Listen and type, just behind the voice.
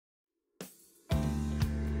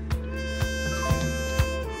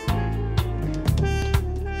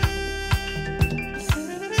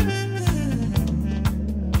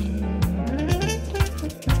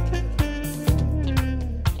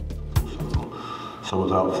So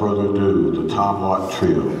without further ado, the Tom Lawton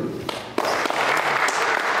Trio.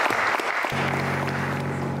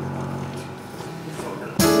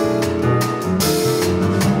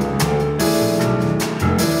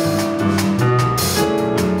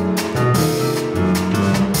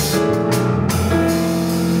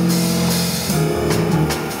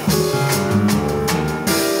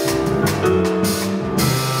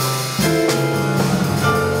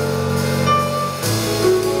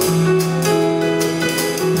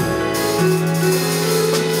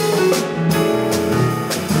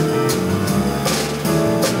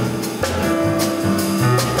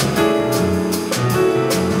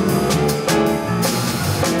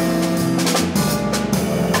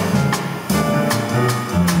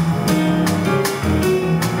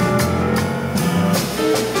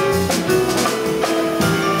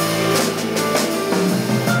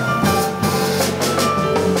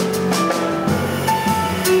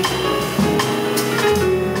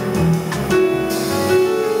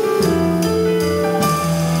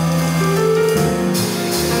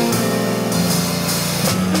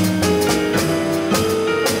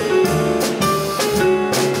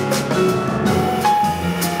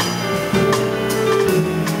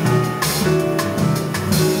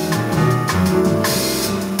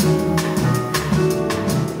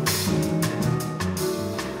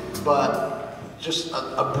 But just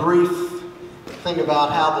a brief thing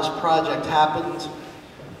about how this project happened.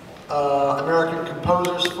 American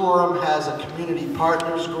Composers Forum has a Community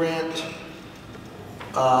Partners Grant.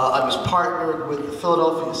 I was partnered with the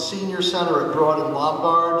Philadelphia Senior Center at Broad and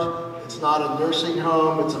Lombard. It's not a nursing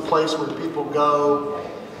home, it's a place where people go.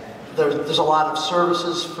 There's a lot of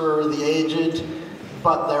services for the aged,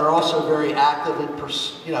 but they're also very active in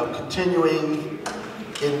continuing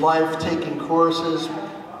in life, taking courses.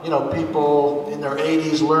 People in their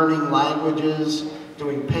 80s learning languages,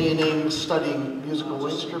 doing painting, studying musical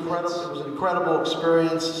instruments. It was an incredible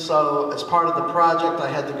experience. So as part of the project, I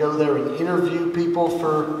had to go there and interview people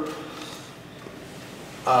for,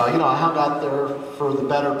 I hung out there for the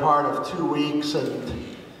better part of 2 weeks and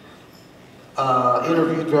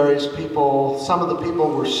interviewed various people. Some of the people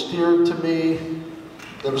were steered to me.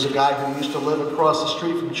 There was a guy who used to live across the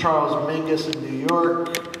street from Charles Mingus in New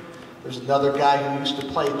York. There's another guy who used to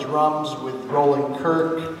play drums with Roland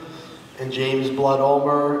Kirk and James Blood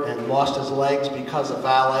Ulmer and lost his legs because a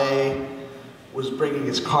valet was bringing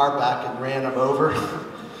his car back and ran him over.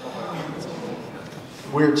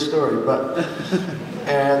 Weird story, but,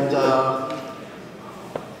 and a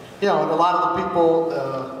lot of the people,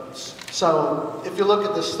 so if you look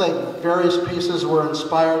at this thing, various pieces were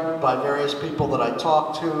inspired by various people that I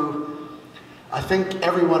talked to. I think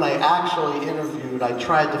everyone I actually interviewed, I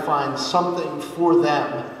tried to find something for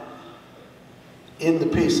them in the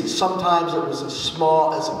pieces. Sometimes it was as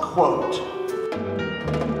small as a quote.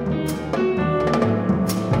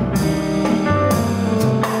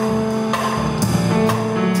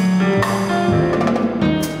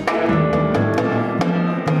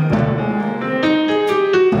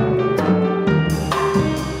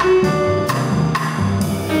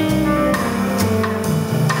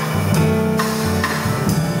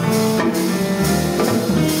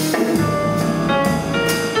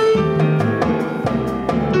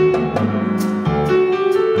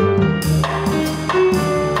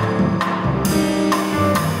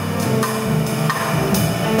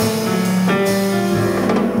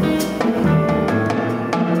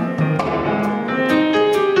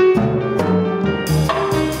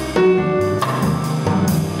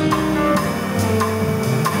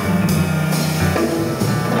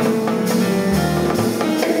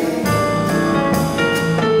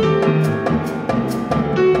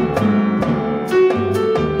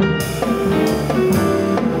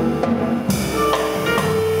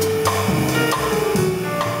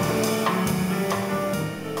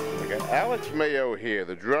 Here,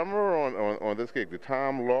 the drummer on this gig, the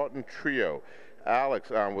Tom Lawton Trio.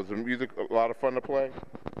 Alex, was the music a lot of fun to play?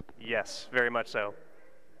 Yes, very much so.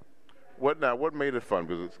 What made it fun?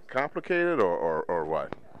 Was it complicated or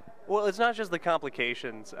what? Well, it's not just the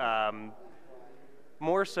complications.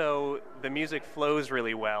 More so, the music flows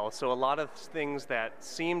really well. So a lot of things that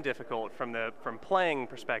seem difficult from playing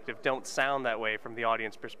perspective don't sound that way from the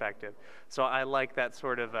audience perspective. So I like that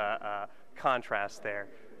sort of contrast there.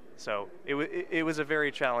 So it was a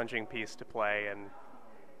very challenging piece to play, and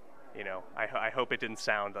I hope it didn't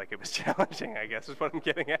sound like it was challenging, I guess is what I'm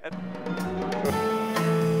getting at.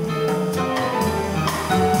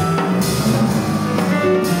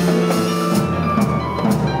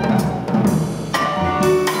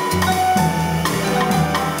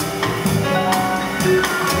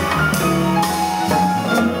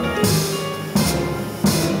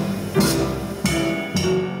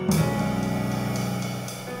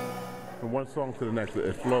 song to the next?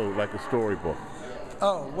 It flowed like a storybook.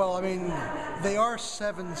 Oh, well, I mean, they are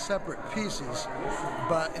 7 separate pieces,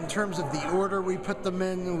 but in terms of the order we put them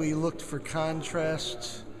in, we looked for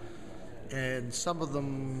contrast, and some of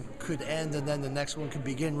them could end and then the next one could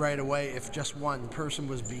begin right away if just one person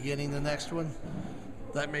was beginning the next one.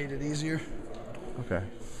 That made it easier. Okay.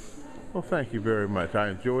 Well, thank you very much. I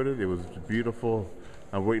enjoyed it. It was beautiful.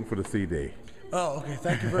 I'm waiting for the CD. Oh, okay.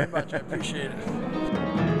 Thank you very much. I appreciate it.